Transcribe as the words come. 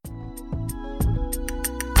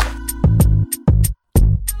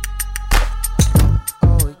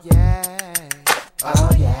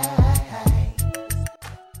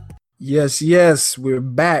Yes, we're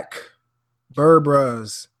back.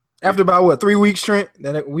 Burbras. After about 3 weeks, Trent,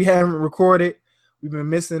 that we haven't recorded. We've been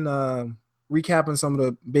missing recapping some of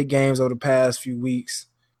the big games over the past few weeks.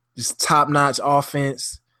 Just top-notch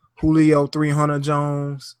offense. Julio 300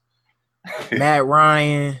 Jones, Matt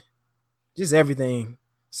Ryan, just everything.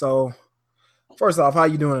 So, first off, how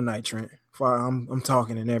you doing tonight, Trent? Before I'm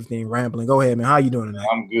talking and everything, rambling. Go ahead, man. How you doing tonight?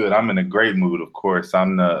 I'm good. I'm in a great mood, of course.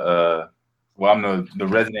 I'm the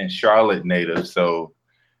resident Charlotte native, so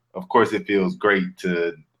of course it feels great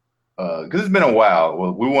to because it's been a while.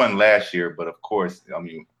 Well, we won last year, but of course, I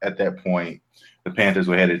mean, at that point, the Panthers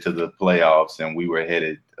were headed to the playoffs, and we were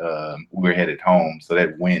headed home. So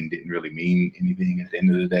that win didn't really mean anything at the end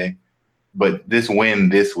of the day. But this win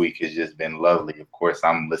this week has just been lovely. Of course,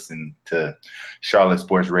 I'm listening to Charlotte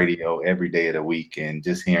Sports Radio every day of the week, and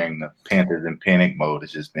just hearing the Panthers in panic mode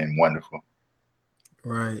has just been wonderful.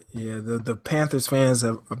 Right. Yeah. The Panthers fans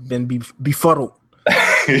have been befuddled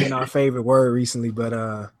in our favorite word recently, but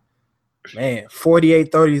man,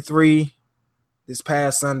 48-33 this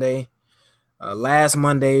past Sunday. Last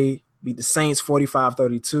Monday beat the Saints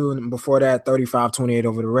 45-32, and before that 35-28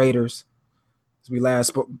 over the Raiders. As we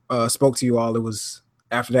last spoke to you all, it was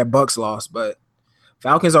after that Bucs loss, but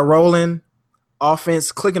Falcons are rolling.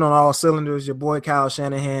 Offense clicking on all cylinders. Your boy Kyle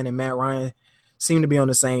Shanahan and Matt Ryan seem to be on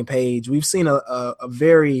the same page. We've seen a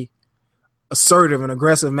very assertive and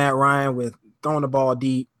aggressive Matt Ryan with throwing the ball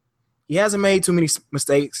deep. He hasn't made too many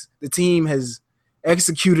mistakes. The team has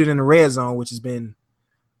executed in the red zone, which has been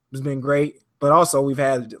great. But also we've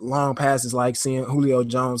had long passes like seeing Julio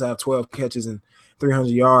Jones have 12 catches and 300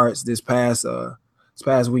 yards this past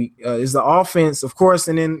week. Is the offense, of course,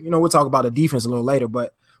 and then we'll talk about the defense a little later.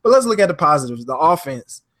 But let's look at the positives. The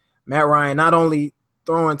offense, Matt Ryan not only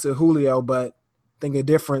throwing to Julio, but I think the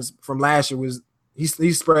difference from last year was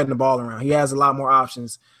he's spreading the ball around. He has a lot more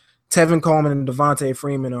options. Tevin Coleman and Devontae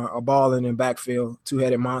Freeman are balling in backfield,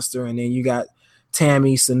 two-headed monster, and then you got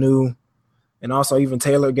Tammy, Sanu, and also even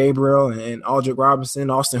Taylor Gabriel and Aldrick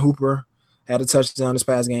Robinson. Austin Hooper had a touchdown this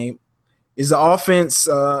past game. Is the offense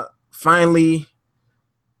finally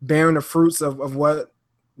bearing the fruits of what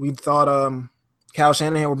we thought Kyle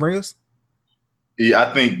Shanahan would bring us? Yeah,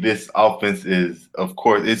 I think this offense is, of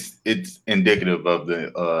course, it's indicative of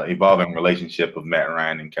the evolving relationship of Matt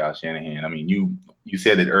Ryan and Kyle Shanahan. I mean, you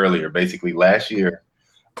said it earlier. Basically, last year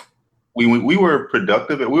we were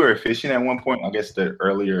productive. We were efficient at one point. I guess the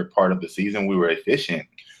earlier part of the season we were efficient,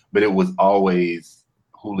 but it was always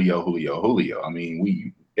Julio. I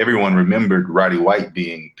mean, everyone remembered Roddy White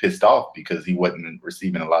being pissed off because he wasn't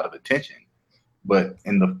receiving a lot of attention. But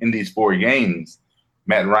in these 4 games,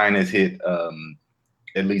 Matt Ryan has hit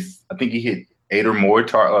at least, I think he hit 8 or more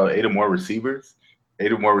receivers.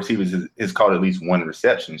 8 or more receivers is caught at least 1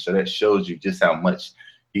 reception. So that shows you just how much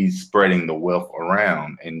he's spreading the wealth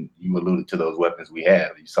around. And you alluded to those weapons we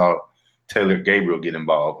have. You saw Taylor Gabriel get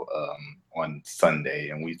involved on Sunday,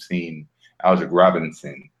 and we've seen Aldrick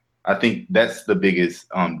Robinson. I think that's the biggest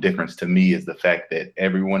difference to me is the fact that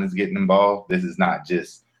everyone is getting involved. This is not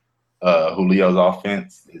just Julio's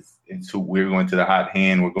offense. It's who we're going to the hot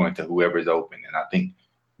hand. We're going to whoever's open. And I think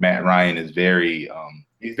Matt Ryan is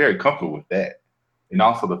he's very comfortable with that. And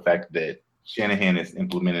also the fact that Shanahan has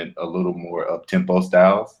implemented a little more up-tempo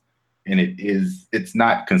styles. And it's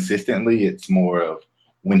not consistently. It's more of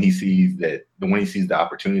when he sees the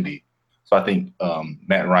opportunity. So I think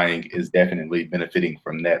Matt Ryan is definitely benefiting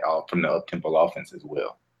from that, from the up-tempo offense as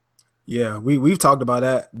well. Yeah, we've talked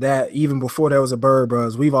about that even before there was a Bird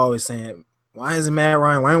Bros. We've always saying, why isn't Matt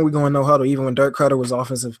Ryan? Why aren't we going no huddle? Even when Dirk Cutter was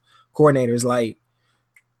offensive coordinator, it's like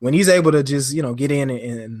when he's able to just get in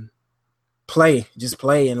and play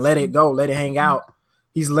and let it go, let it hang out.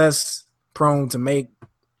 He's less prone to make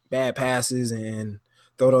bad passes and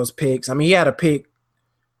throw those picks. I mean, he had a pick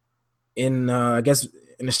in I guess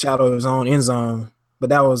in the shadow of his own end zone,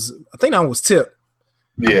 but I think that was tipped.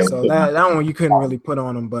 Yeah. So that one you couldn't really put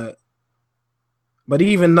on him, but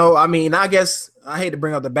even though, I mean, I guess I hate to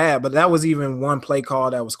bring up the bad, but that was even one play call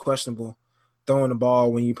that was questionable, throwing the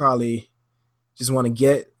ball when you probably just want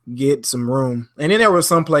to get some room. And then there were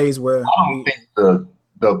some plays where I don't think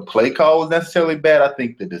the play call was necessarily bad. I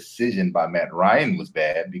think the decision by Matt Ryan was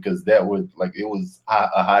bad because it was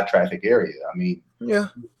a high traffic area. I mean, yeah,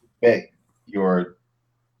 your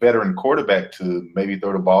veteran quarterback to maybe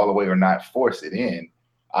throw the ball away or not force it in.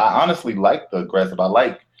 I honestly like the aggressive.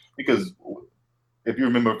 Because if you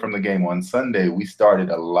remember from the game on Sunday, we started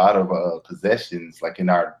a lot of possessions like in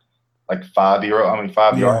our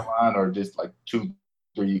 5-yard line or just like 2-3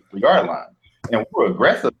 yard line, and we were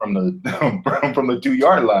aggressive from the from the 2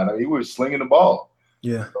 yard line. I mean, we were slinging the ball.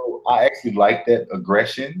 Yeah. So I actually like that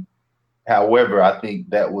aggression, However, I think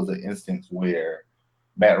that was an instance where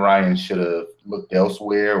Matt Ryan should have looked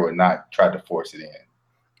elsewhere or not tried to force it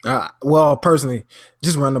in. Well, personally,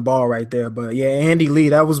 just run the ball right there. But yeah, Andy Lee,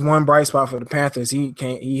 that was one bright spot for the Panthers.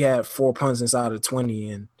 He had 4 punts inside of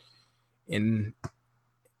 20, and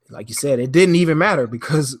like you said, it didn't even matter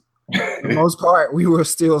because for the most part we were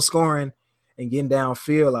still scoring and getting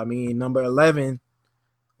downfield. I mean, number 11,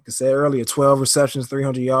 like I said earlier, 12 receptions,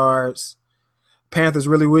 300 yards. Panthers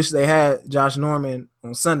really wish they had Josh Norman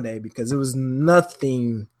on Sunday because it was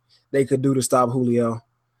nothing they could do to stop Julio.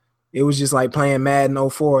 It was just like playing Madden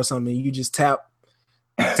 04 or something. You just tap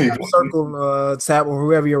circle, tap or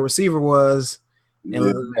whoever your receiver was. And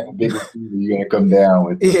that big receiver you're going to come down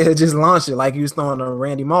with. Yeah, just launch it like you was throwing a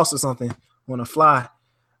Randy Moss or something on a fly.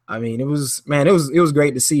 I mean, it was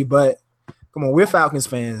great to see. But come on, we're Falcons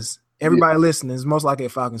fans. Everybody listening is most likely a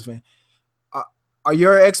Falcons fan. Are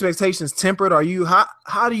your expectations tempered?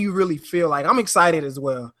 How do you really feel? Like, I'm excited as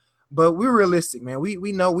well, but we're realistic, man.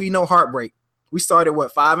 We know heartbreak. We started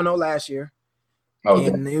 5-0 last year,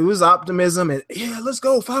 and it was optimism and let's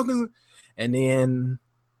go Falcons. And then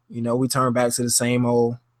we turned back to the same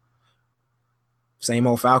old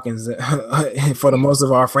Falcons for the most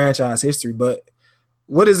of our franchise history. But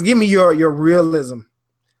give me your realism.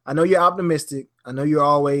 I know you're optimistic. I know you're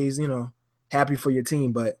always happy for your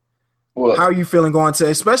team, but how are you feeling going to,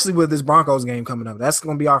 especially with this Broncos game coming up? That's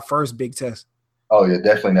going to be our first big test. Oh, yeah,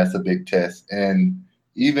 definitely. That's a big test. And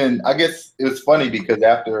even, I guess it was funny because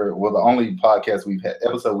the only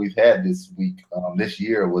episode we've had this week, this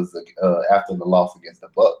year was after the loss against the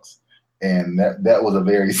Bucs. And that was a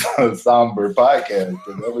very somber podcast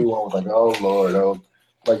because everyone was like, oh, Lord,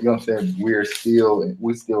 like, what I'm saying? We're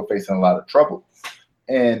still facing a lot of trouble.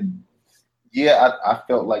 And yeah, I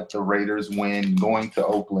felt like the Raiders win, going to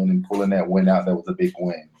Oakland and pulling that win out, that was a big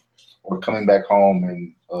win. Or coming back home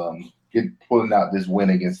and pulling out this win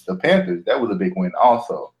against the Panthers, that was a big win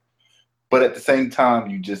also. But at the same time,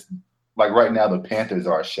 you just, like right now, the Panthers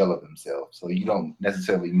are a shell of themselves. So you don't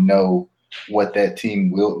necessarily know what that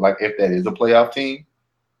team will, like if that is a playoff team.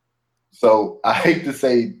 So I hate to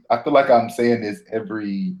say, I feel like I'm saying this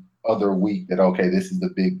every other week that, okay, this is the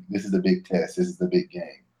big test. This is the big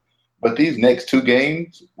game. But these next 2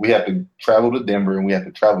 games, we have to travel to Denver and we have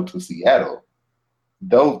to travel to Seattle.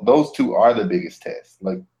 Those 2 are the biggest tests.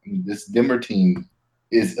 Like, this Denver team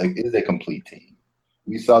is a complete team.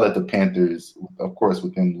 We saw that the Panthers, of course,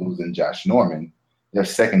 with them losing Josh Norman, their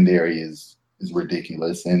secondary is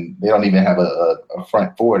ridiculous, and they don't even have a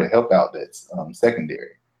front four to help out that's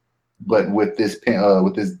secondary. But with this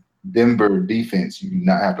Denver defense, you do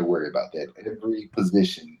not have to worry about that. Every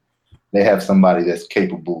position, they have somebody that's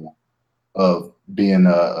capable of being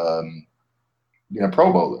a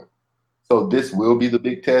Pro Bowler. So this will be the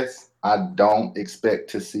big test. I don't expect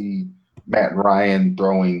to see Matt Ryan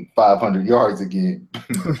throwing 500 yards again.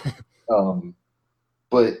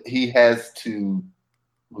 But he has to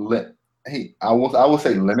I will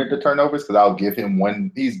say limit the turnovers because I'll give him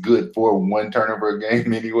one. He's good for 1 turnover a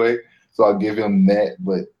game anyway, so I'll give him that.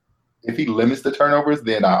 But if he limits the turnovers,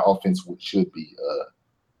 then our offense should be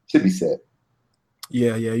set.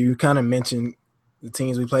 Yeah. You kind of mentioned the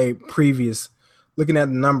teams we played previous. Looking at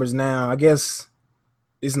the numbers now, I guess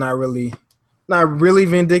it's not really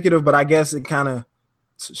vindicative, but I guess it kind of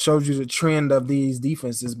shows you the trend of these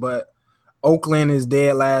defenses. But Oakland is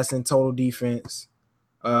dead last in total defense.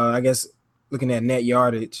 I guess looking at net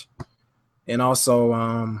yardage, and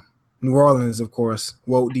also New Orleans, of course,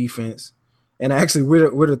 woke defense. And actually,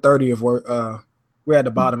 we're the 30th. We're at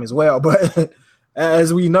the bottom as well. But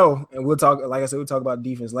as we know, and we'll talk about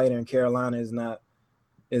defense later. And Carolina is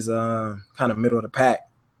kind of middle of the pack.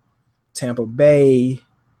 Tampa Bay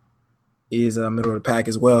is middle of the pack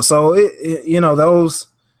as well. So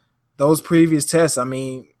those previous tests. I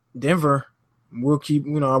mean, Denver. We'll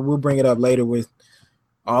bring it up later with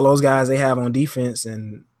all those guys they have on defense,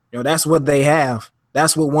 and that's what they have.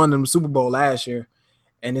 That's what won them the Super Bowl last year,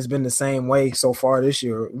 and it's been the same way so far this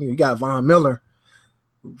year. You got Von Miller.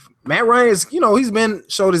 Matt Ryan is, he's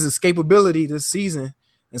showed his escapability this season,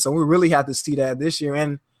 and so we really have to see that this year.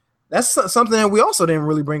 And that's something that we also didn't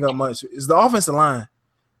really bring up much is the offensive line.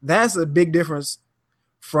 That's a big difference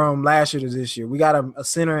from last year to this year. We got a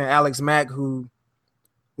center in Alex Mack who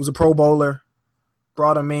was a Pro Bowler,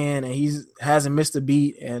 brought him in, and he hasn't missed a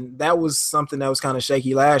beat, and that was something that was kind of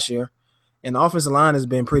shaky last year. And the offensive line has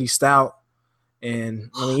been pretty stout, and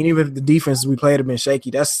I mean, even if the defenses we played have been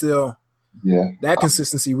shaky, that's still that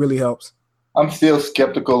consistency really helps. I'm still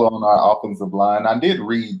skeptical on our offensive line. I did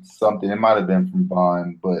read something, it might have been from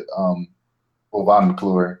Von, but Von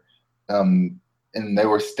McClure. and they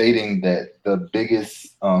were stating that the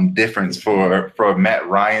biggest difference for Matt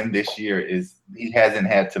Ryan this year is he hasn't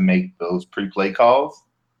had to make those pre-play calls.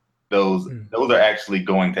 Those are actually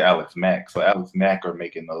going to Alex Mack. So Alex Mack are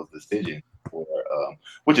making those decisions,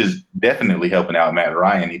 which is definitely helping out Matt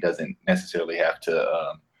Ryan. He doesn't necessarily have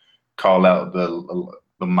to call out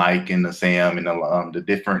the Mike and the Sam and the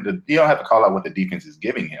different. You don't have to call out what the defense is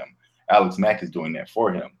giving him. Alex Mack is doing that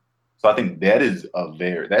for him. So I think that is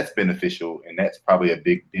that's beneficial, and that's probably a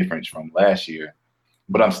big difference from last year.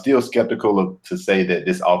 But I'm still skeptical to say that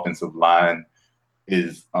this offensive line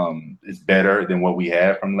is better than what we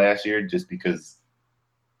had from last year, just because,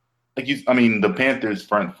 the Panthers'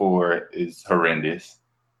 front four is horrendous.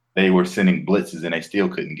 They were sending blitzes and they still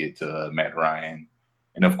couldn't get to Matt Ryan.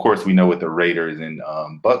 And of course, we know what the Raiders and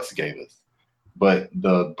Bucks gave us. But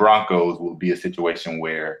the Broncos will be a situation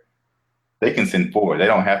where they can send four. They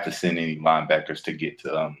don't have to send any linebackers to get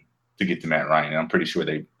to Matt Ryan. And I'm pretty sure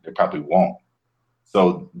they probably won't.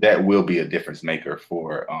 So that will be a difference maker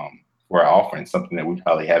for our offense, something that we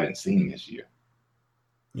probably haven't seen this year.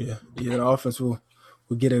 Yeah, the offense will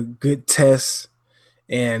get a good test.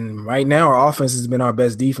 And right now, our offense has been our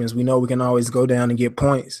best defense. We know we can always go down and get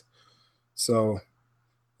points. So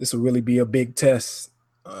this will really be a big test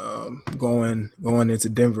going into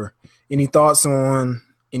Denver. Any thoughts on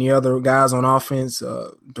any other guys on offense?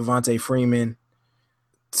 Devontae Freeman,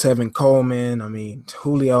 Tevin Coleman. I mean,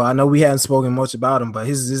 Julio. I know we hadn't spoken much about him, but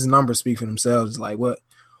his numbers speak for themselves. Like, what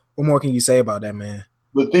more can you say about that man?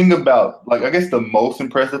 The thing about, I guess the most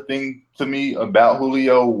impressive thing to me about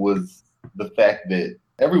Julio was the fact that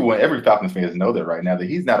every Falcons fans know that right now that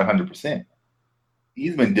he's not 100%.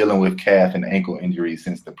 He's been dealing with calf and ankle injuries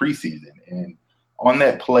since the preseason. And on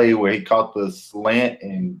that play where he caught the slant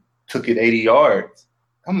and took it 80 yards,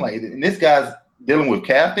 I'm like, and this guy's dealing with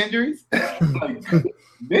calf injuries?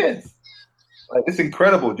 It's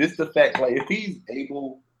incredible. Just the fact, if he's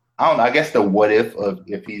able, I don't know, I guess the what if of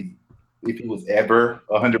if he was ever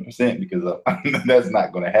 100%, because that's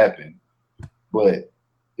not going to happen. But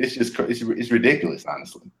it's just it's ridiculous,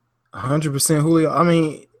 honestly. 100% Julio. I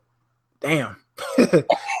mean, damn.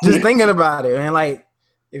 Just thinking about it, man.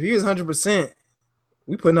 If he was 100%,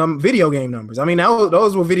 we putting up video game numbers. I mean,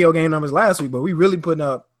 those were video game numbers last week, but we really putting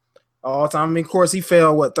up all time. I mean, of course, he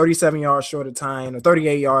fell 37 yards short of tying, or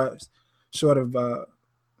 38 yards short of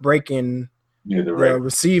breaking the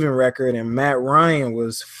receiving record, and Matt Ryan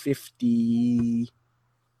was 50.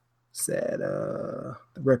 The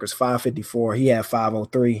record's 554. He had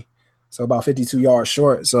 503, so about 52 yards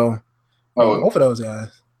short. So both of those guys.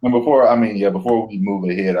 And before we move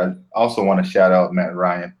ahead, I also want to shout out Matt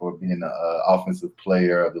Ryan for being the offensive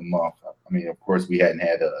player of the month. I mean, of course, we hadn't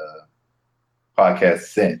had a podcast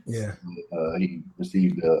since. Yeah. He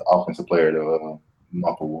received the offensive player of the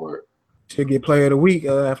month award. Should get player of the week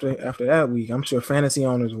after that week. I'm sure fantasy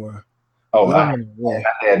owners were. Oh, I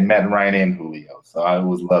had Matt Ryan and Julio, so I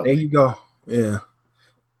was lovely. There you go. Yeah.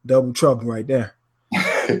 Double trouble right there.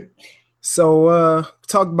 So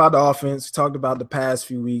talked about the offense, talked about the past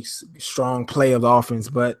few weeks, strong play of the offense,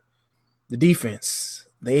 but the defense,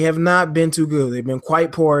 they have not been too good. They've been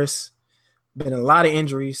quite porous, been a lot of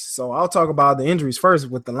injuries. So I'll talk about the injuries first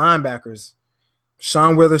with the linebackers.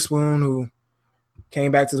 Sean Witherspoon, who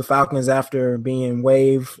came back to the Falcons after being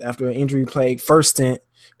waived after an injury-plagued first stint,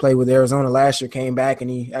 played with Arizona last year, came back, and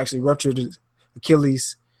he actually ruptured his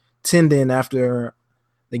Achilles tendon after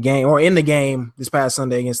the game, or in the game this past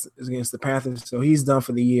Sunday against the Panthers. So he's done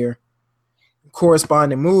for the year.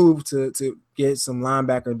 Corresponding move to get some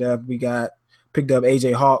linebacker depth. We picked up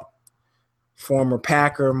A.J. Hawk, former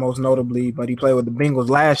Packer most notably, but he played with the Bengals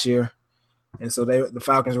last year. And so the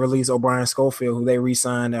Falcons released O'Brien Schofield, who they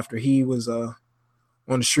re-signed after he was on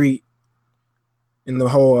the street in the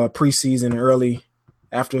whole preseason early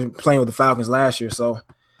after playing with the Falcons last year. So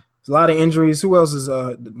there's a lot of injuries. Who else is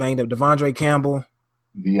banged up? Devondre Campbell.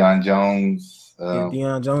 Deion Jones.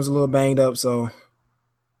 Deion Jones a little banged up. So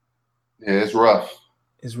yeah, it's rough.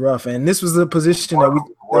 It's rough. And this was the position that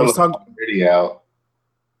was talking. Already out.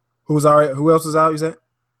 Who else was out, you said?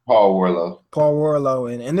 Paul Warlow.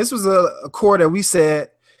 And this was a core that we said,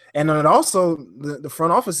 and then also the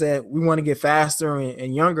front office said we want to get faster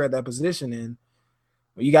and younger at that position. And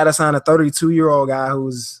you got to sign a 32-year-old guy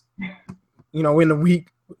who's,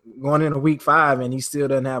 going into week 5, and he still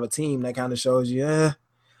doesn't have a team. That kind of shows you, of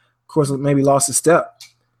course, maybe lost a step.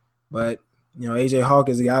 But, A.J. Hawk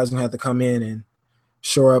is the guy who's going to have to come in and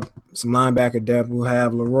shore up some linebacker depth. We'll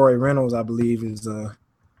have Leroy Reynolds, I believe, is going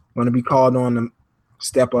to be called on to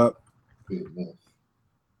step up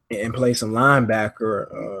and play some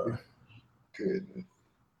linebacker.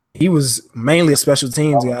 He was mainly a special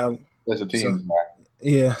teams guy. Special teams, so,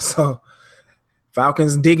 yeah, so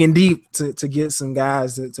Falcons digging deep to get some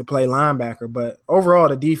guys to play linebacker. But overall,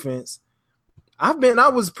 the defense, I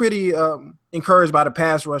was pretty encouraged by the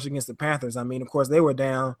pass rush against the Panthers. I mean, of course, they were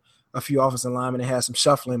down a few offensive linemen and had some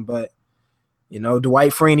shuffling, but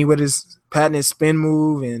Dwight Freeney with his patented spin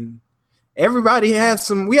move, and everybody had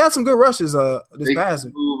some. We had some good rushes. This past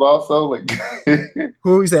move also. Like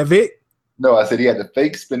who is that? Vic? No, I said he had the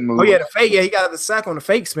fake spin move. Oh yeah, the fake. Yeah, he got the sack on the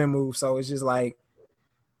fake spin move. So it's just like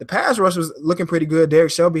the pass rush was looking pretty good.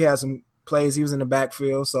 Derek Shelby had some plays. He was in the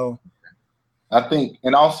backfield. So I think,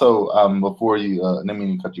 and also before you, let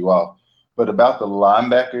me cut you off, but about the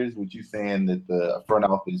linebackers, what you saying that the front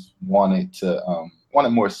office wanted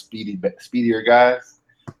more speedier guys,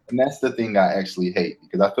 and that's the thing I actually hate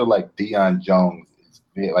because I feel like Deion Jones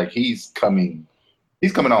is like he's coming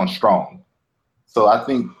on strong. So I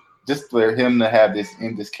think just for him to have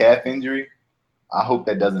this calf injury, I hope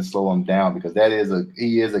that doesn't slow him down because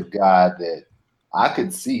he is a guy that I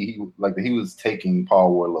could see he was taking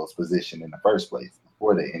Paul Warlow's position in the first place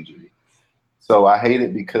before the injury. So I hate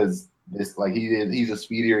it because he's a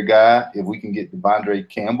speedier guy. If we can get Devondre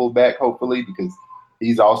Campbell back, hopefully, because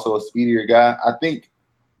he's also a speedier guy. I think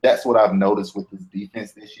that's what I've noticed with this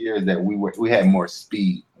defense this year is that we had more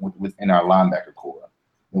speed within our linebacker core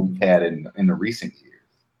than we've had in the recent years.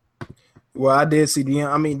 Well, I did see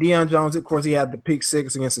Deion Jones, of course, he had the pick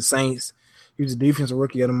 6 against the Saints. He was the defensive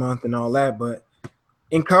rookie of the month and all that. But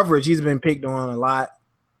in coverage, he's been picked on a lot.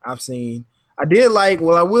 I've seen. I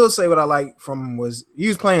will say what I like from him was he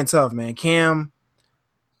was playing tough, man. Cam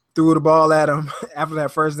threw the ball at him after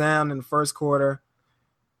that first down in the first quarter.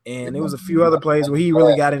 And there was a few other plays where he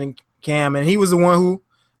really got it in Cam. And he was the one who,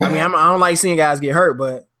 I don't like seeing guys get hurt,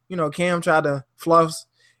 but, Cam tried to fluff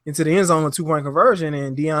into the end zone a 2-point conversion,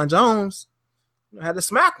 and Deion Jones had to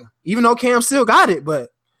smack him, even though Cam still got it. But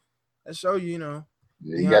that show Deion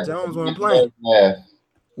Jones wasn't playing. Yeah.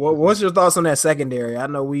 Well, what's your thoughts on that secondary? I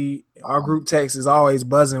know our group text is always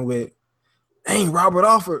buzzing with, dang, Robert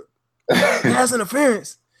Alford, pass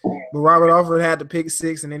interference. But Robert Alford had the pick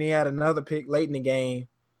 6, and then he had another pick late in the game,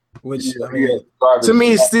 which to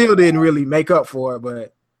me still didn't really make up for it.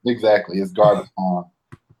 But exactly, it's garbage time,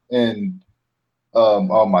 and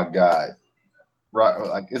oh my God,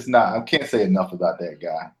 right? It's not. I can't say enough about that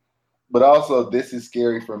guy. But also, this is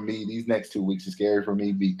scary for me. These next 2 weeks are scary for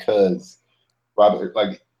me because Robert,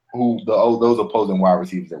 those opposing wide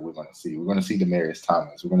receivers that we're going to see. We're going to see Demaryius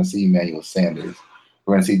Thomas. We're going to see Emmanuel Sanders.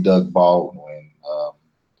 We're going to see Doug Baldwin.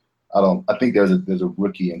 I think there's a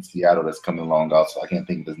rookie in Seattle that's coming along also. I can't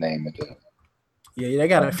think of his name. Yeah, they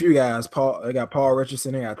got a few guys. They got Paul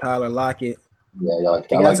Richardson. They got Tyler Lockett. Yeah,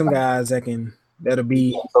 they got some guys that'll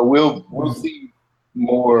be. So we'll see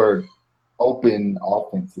more open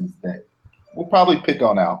offenses that we'll probably pick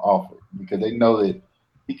on Alford because they know that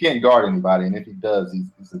he can't guard anybody, and if he does,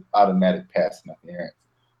 he's an automatic pass interference.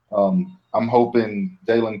 I'm hoping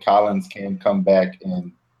Jalen Collins can come back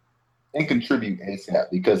and contribute ASAP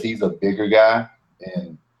because he's a bigger guy,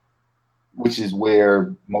 and which is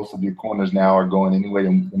where most of your corners now are going anyway.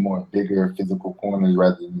 The more bigger physical corners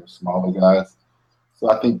rather than your smaller guys. So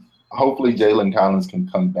I think hopefully Jalen Collins can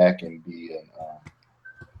come back and be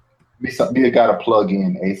a guy to plug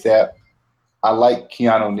in ASAP. I like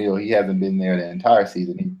Keanu Neal. He hasn't been there the entire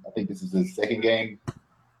season. I think this is his second game.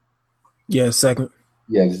 Yeah, second.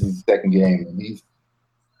 Yeah, this is his second game, and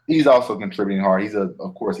he's also contributing hard. He's a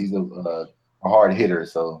hard hitter,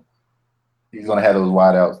 so he's going to have those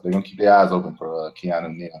wideouts. They're going to keep their eyes open for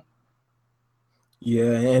Keanu Neal.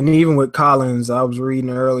 Yeah, and even with Collins, I was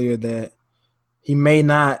reading earlier that they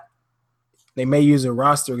may use a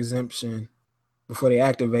roster exemption before they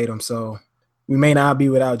activate him, so we may not be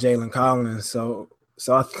without Jalen Collins. So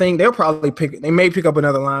I think they'll probably pick up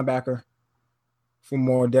another linebacker for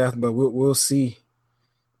more depth, but we'll see.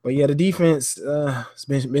 But yeah, the defense has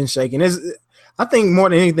been shaking. I think more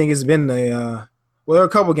than anything, it's been there are a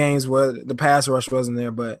couple games where the pass rush wasn't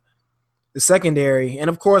there, but the secondary, and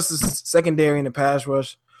of course the secondary and the pass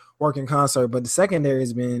rush work in concert, but the secondary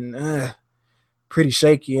has been pretty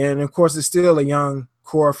shaky. And of course, it's still a young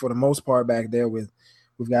core for the most part back there with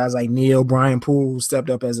guys like Neil, Brian Poole, who stepped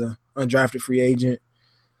up as an undrafted free agent,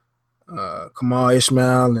 Kamal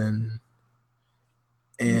Ishmael,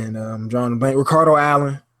 and John Blank, Ricardo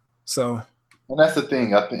Allen. So, and that's the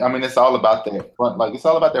thing. It's all about that front. Like it's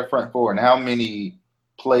all about that front four and how many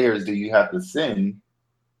players do you have to send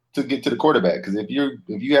to get to the quarterback? Because if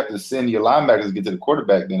you have to send your linebackers to get to the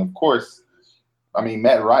quarterback, then of course,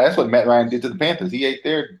 Matt Ryan. That's what Matt Ryan did to the Panthers. He ate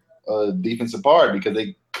their defense apart because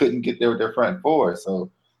they couldn't get there with their front four. So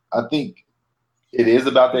I think it is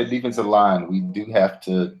about that defensive line. We do have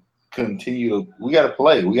to continue. We got to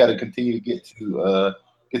play. We got to continue to get to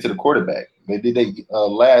the quarterback. They did They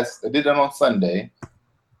did that on Sunday.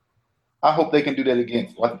 I hope they can do that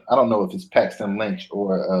against. I don't know if it's Paxton Lynch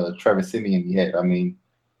or Trevor Siemian yet. I mean,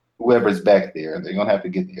 whoever's back there, they're gonna have to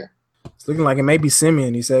get there. It's looking like it may be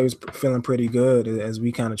Siemian. He said he was feeling pretty good as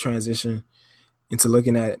we kind of transition into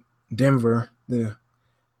looking at Denver, the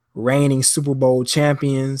reigning Super Bowl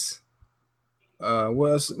champions.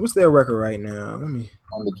 What's their record right now? Let me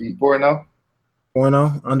undefeated 4-0.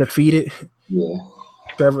 4-0, undefeated. Yeah.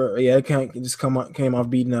 Trevor, came off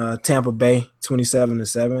beating Tampa Bay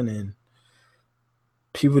 27-7, and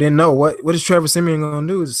people didn't know what is Trevor Siemian gonna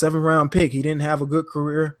do. It's a 7th round pick. He didn't have a good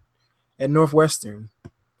career at Northwestern,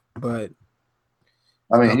 but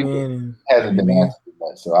I mean, he hasn't been asked too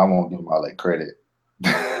much, so I won't give him all that credit.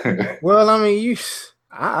 Well, I mean,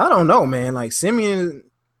 I don't know, man. Like Siemian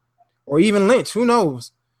or even Lynch, who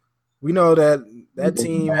knows? We know that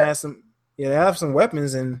team has some, they have some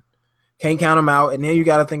weapons and can't count them out. And then you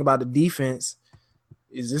got to think about the defense.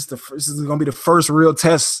 This is going to be the first real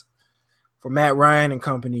test for Matt Ryan and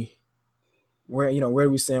company. Where do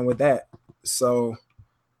we stand with that? So,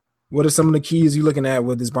 what are some of the keys you're looking at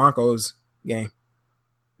with this Broncos game?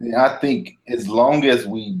 Yeah, I think as long as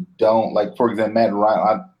we don't, like, for example, Matt Ryan,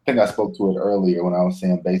 I think I spoke to it earlier when I was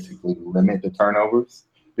saying basically limit the turnovers,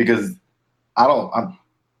 because I know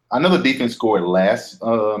the defense scored last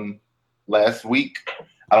week.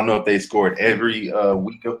 I don't know if they scored every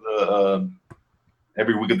week of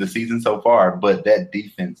the season so far, but that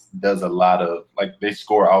defense does a lot of, like, they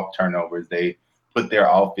score off turnovers. They put their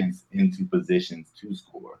offense into positions to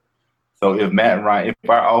score. So if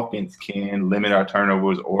our offense can limit our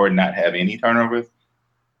turnovers or not have any turnovers,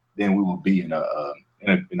 then we will be in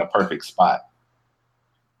a perfect spot.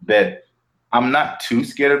 That I'm not too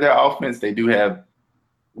scared of their offense.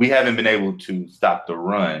 We haven't been able to stop the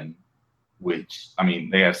run, which, I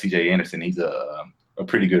mean, they have C.J. Anderson. He's a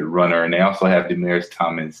pretty good runner, and they also have Demaryius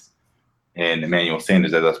Thomas and Emmanuel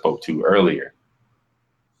Sanders, as I spoke to earlier.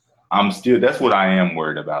 That's what I am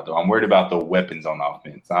worried about, though. I'm worried about the weapons on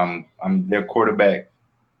offense. I'm their quarterback.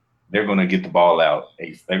 They're going to get the ball out.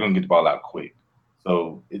 They're going to get the ball out quick.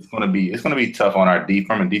 So it's going to be tough on our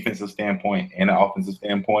from a defensive standpoint and an offensive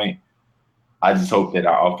standpoint. I just hope that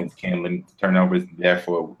our offense can limit the turnovers.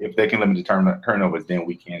 Therefore, if they can limit the turnovers, then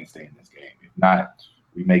we can stay in this game. If not,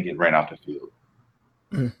 we may get ran off the field.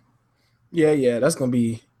 Yeah, that's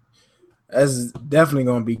definitely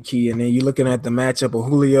going to be key. And then you're looking at the matchup of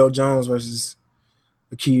Julio Jones versus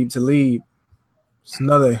Aqib Talib. It's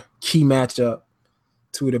another key matchup,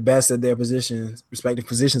 two of the best at their respective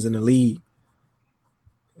positions in the league.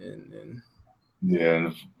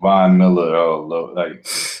 And Von Miller, like,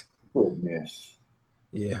 goodness.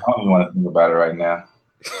 Yeah. I don't even want to think about it right now.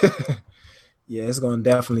 Yeah, it's going to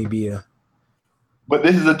definitely be But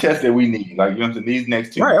this is a test that we need. Like, these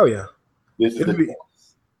next two. Right, oh, yeah. This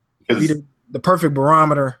is the perfect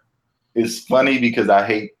barometer. It's funny because I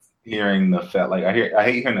hate hearing I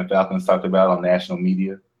hate hearing the Falcons talked about on national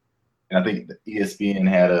media, and I think the ESPN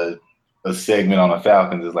had a segment on the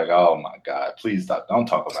Falcons. It's like, oh my God, please stop! Don't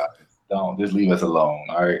talk about this. Don't, just leave us alone.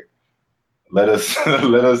 All right, let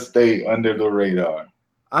us stay under the radar.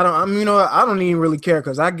 I don't even really care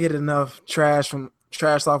because I get enough trash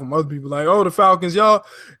talk from other people. Like, oh, the Falcons, y'all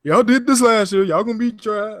did this last year. Y'all gonna be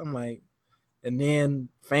trash. I'm like. And then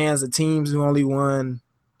fans of teams who only won,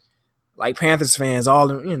 like Panthers fans,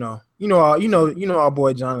 all our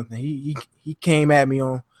boy Jonathan. He came at me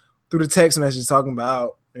through the text message talking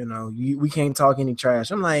about, we can't talk any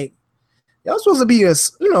trash. I'm like, y'all supposed to be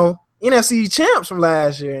NFC champs from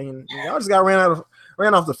last year, and y'all just got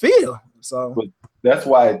ran off the field. So but that's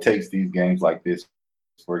why it takes these games like this.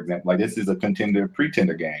 For example, like this is a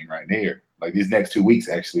contender-pretender game right here. Like these next 2 weeks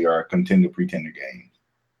actually are a contender-pretender game.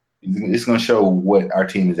 It's going to show what our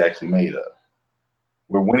team is actually made of.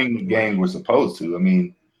 We're winning the game we're supposed to. I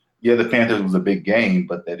mean, yeah, the Panthers was a big game,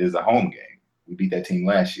 but that is a home game. We beat that team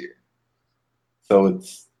last year. So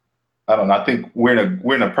I don't know. I think we're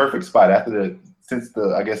in a perfect spot since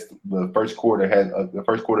the first quarter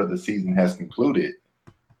of the season has concluded.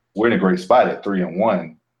 We're in a great spot at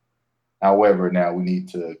 3-1. However, now we need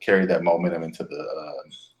to carry that momentum into the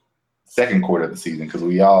second quarter of the season, because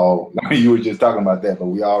you were just talking about that, but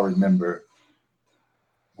we all remember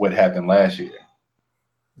what happened last year.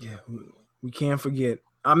 Yeah, we can't forget.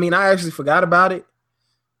 I mean, I actually forgot about it,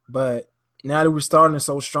 but now that we're starting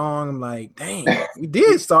so strong, I'm like, dang, we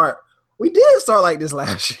did start like this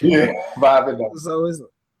last year. Yeah, 5-0.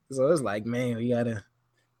 So it's like, man, we gotta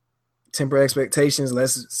temper expectations.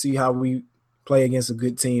 Let's see how we play against a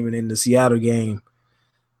good team, and then the Seattle game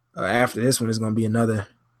after this one is gonna be another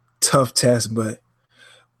tough test, but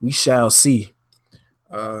we shall see.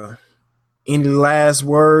 Any last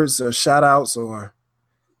words or shout outs or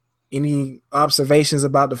any observations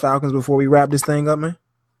about the Falcons before we wrap this thing up, man?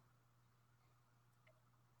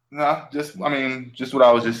 No, just what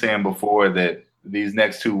I was just saying before, that these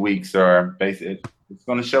next 2 weeks are basically, it's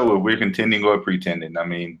going to show if we're contending or pretending. I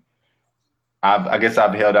mean, I guess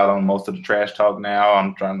I've held out on most of the trash talk now.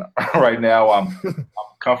 I'm trying to right now. I'm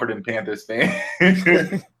comforting Panthers fan,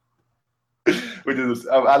 which is,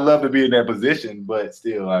 I love to be in that position, but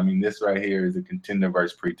still, I mean, this right here is a contender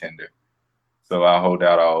versus pretender. So I'll hold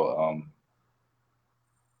out. I'll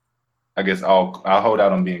hold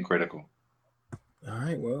out on being critical. All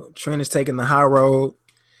right. Well, Trent is taking the high road,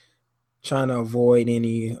 trying to avoid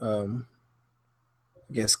any, I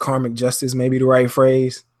guess, karmic justice, maybe the right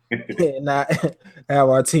phrase, and not have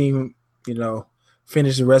our team,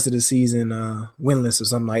 finish the rest of the season winless or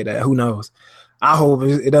something like that. Who knows? I hope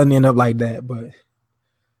it doesn't end up like that, but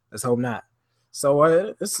let's hope not. So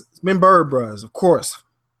it's been Bird Bros. Of course,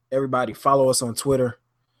 everybody follow us on Twitter.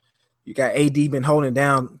 You got AD been holding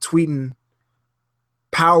down,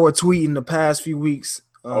 power tweeting the past few weeks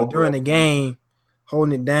during the game,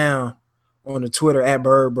 holding it down on the Twitter at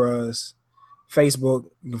Bird Bros. Facebook,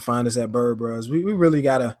 you can find us at Bird Bros. We really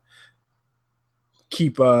gotta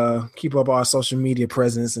keep up our social media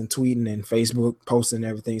presence and tweeting and Facebook posting and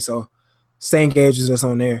everything. So stay engaged with us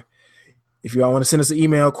on there. If you all want to send us an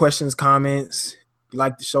email, questions, comments, you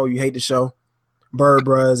like the show, you hate the show,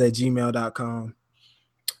 birdbros@gmail.com.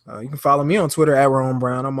 You can follow me on Twitter at Ron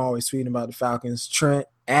Brown. I'm always tweeting about the Falcons. Trent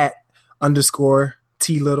at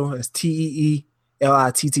 _T Little. That's TEELITTLE.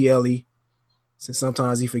 Since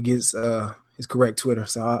sometimes he forgets his correct Twitter,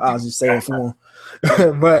 so I'll just say it for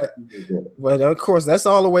him. but of course, that's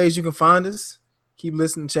all the ways you can find us. Keep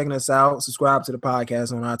listening, checking us out. Subscribe to the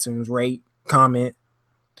podcast on iTunes. Rate, comment.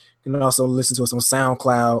 You can also listen to us on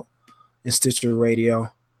SoundCloud and Stitcher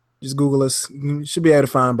Radio. Just Google us. You should be able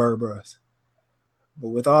to find Bird Bros. But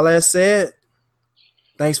with all that said,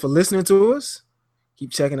 thanks for listening to us.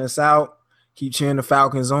 Keep checking us out. Keep cheering the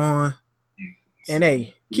Falcons on. And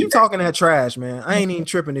hey, keep talking that trash, man. I ain't even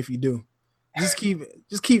tripping if you do. Just keep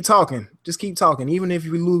talking. Just keep talking. Even if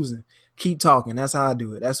you're losing, keep talking. That's how I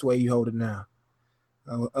do it. That's the way you hold it now.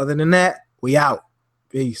 Other than that, we out.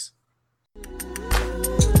 Peace.